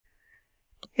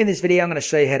In this video I'm going to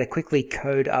show you how to quickly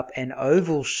code up an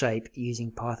oval shape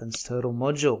using Python's turtle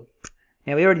module.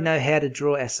 Now we already know how to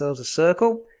draw ourselves a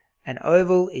circle. An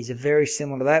oval is very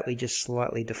similar to that, we just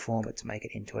slightly deform it to make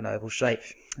it into an oval shape.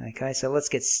 Okay, so let's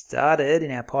get started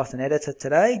in our Python editor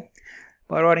today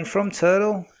by writing from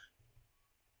turtle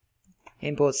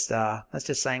import star. That's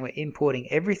just saying we're importing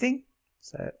everything,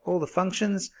 so all the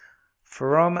functions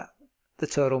from the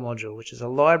turtle module, which is a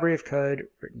library of code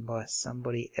written by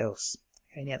somebody else.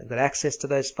 Okay, now that we've got access to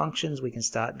those functions, we can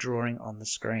start drawing on the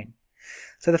screen.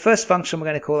 So the first function we're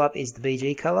going to call up is the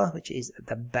bgcolor, which is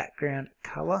the background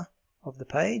color of the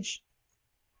page.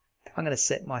 I'm going to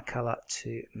set my color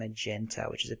to magenta,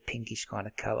 which is a pinkish kind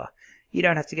of color. You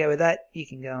don't have to go with that. You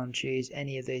can go and choose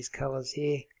any of these colors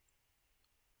here.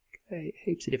 Okay,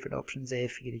 heaps of different options there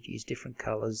for you to use different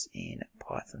colors in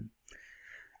Python.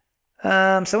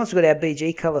 So once we've got our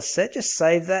bgcolor set, just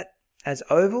save that as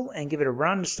oval and give it a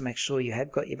run just to make sure you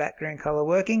have got your background color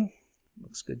working.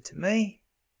 Looks good to me.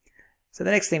 So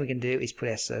the next thing we can do is put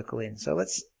our circle in. So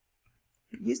let's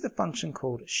use the function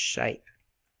called shape.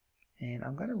 And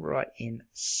I'm going to write in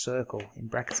circle in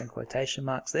brackets and quotation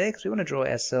marks there because we want to draw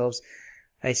ourselves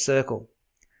a circle.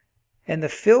 And the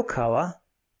fill color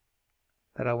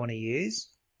that I want to use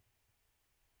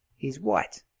is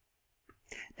white.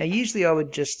 Now usually I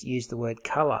would just use the word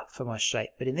color for my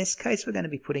shape, but in this case we're going to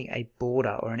be putting a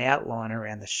border or an outline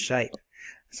around the shape.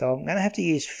 So I'm going to have to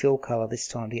use fill color this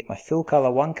time to get my fill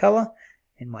color one color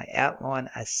and my outline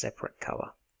a separate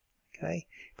color. Okay,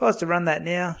 if I was to run that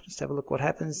now, just have a look what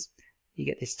happens. You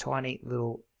get this tiny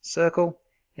little circle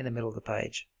in the middle of the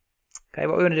page. Okay,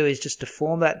 what we're going to do is just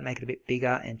deform that and make it a bit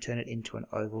bigger and turn it into an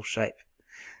oval shape.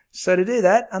 So to do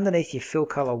that, underneath your fill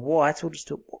color white, we'll just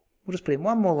put in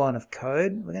one more line of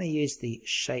code. We're going to use the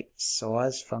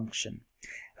shapesize function.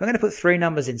 We're going to put three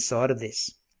numbers inside of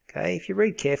this. Okay, if you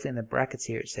read carefully in the brackets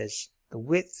here, it says the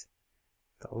width,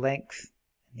 the length,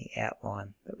 and the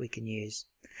outline that we can use.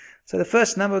 So the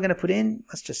first number we're going to put in,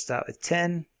 let's just start with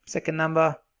 10. Second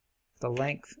number, the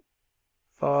length,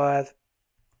 5.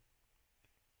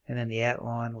 And then the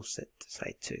outline we'll set to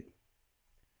say 2.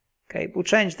 Okay, we'll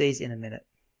change these in a minute.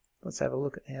 Let's have a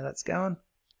look at how that's going.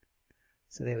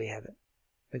 So there we have it.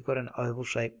 We've got an oval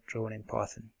shape drawn in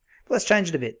Python. But let's change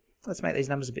it a bit. Let's make these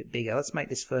numbers a bit bigger. Let's make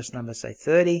this first number say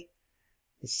 30.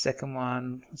 This second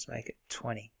one, let's make it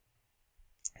 20.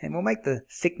 And we'll make the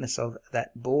thickness of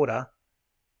that border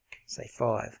say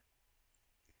 5.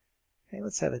 Okay,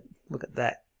 let's have a look at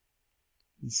that.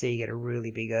 You can see you get a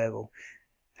really big oval.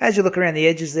 As you look around the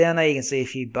edges down there, you can see a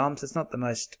few bumps. It's not the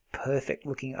most perfect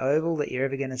looking oval that you're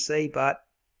ever going to see, but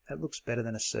it looks better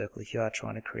than a circle if you are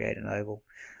trying to create an oval.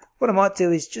 What I might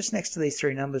do is just next to these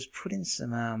three numbers put in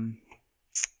some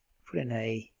put in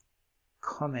a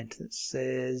comment that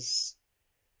says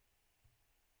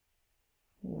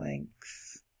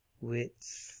length,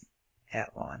 width,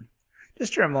 outline.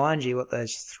 Just to remind you what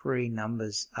those three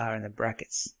numbers are in the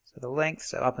brackets. So the length,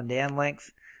 so up and down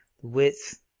length, the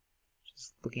width,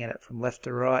 just looking at it from left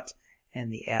to right, and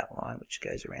the outline, which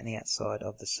goes around the outside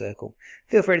of the circle.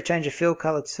 Feel free to change your fill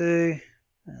color too.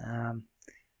 You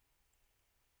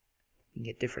can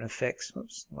get different effects,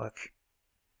 oops, like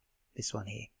this one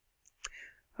here.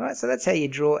 Alright, so that's how you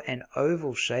draw an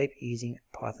oval shape using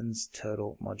Python's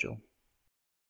turtle module.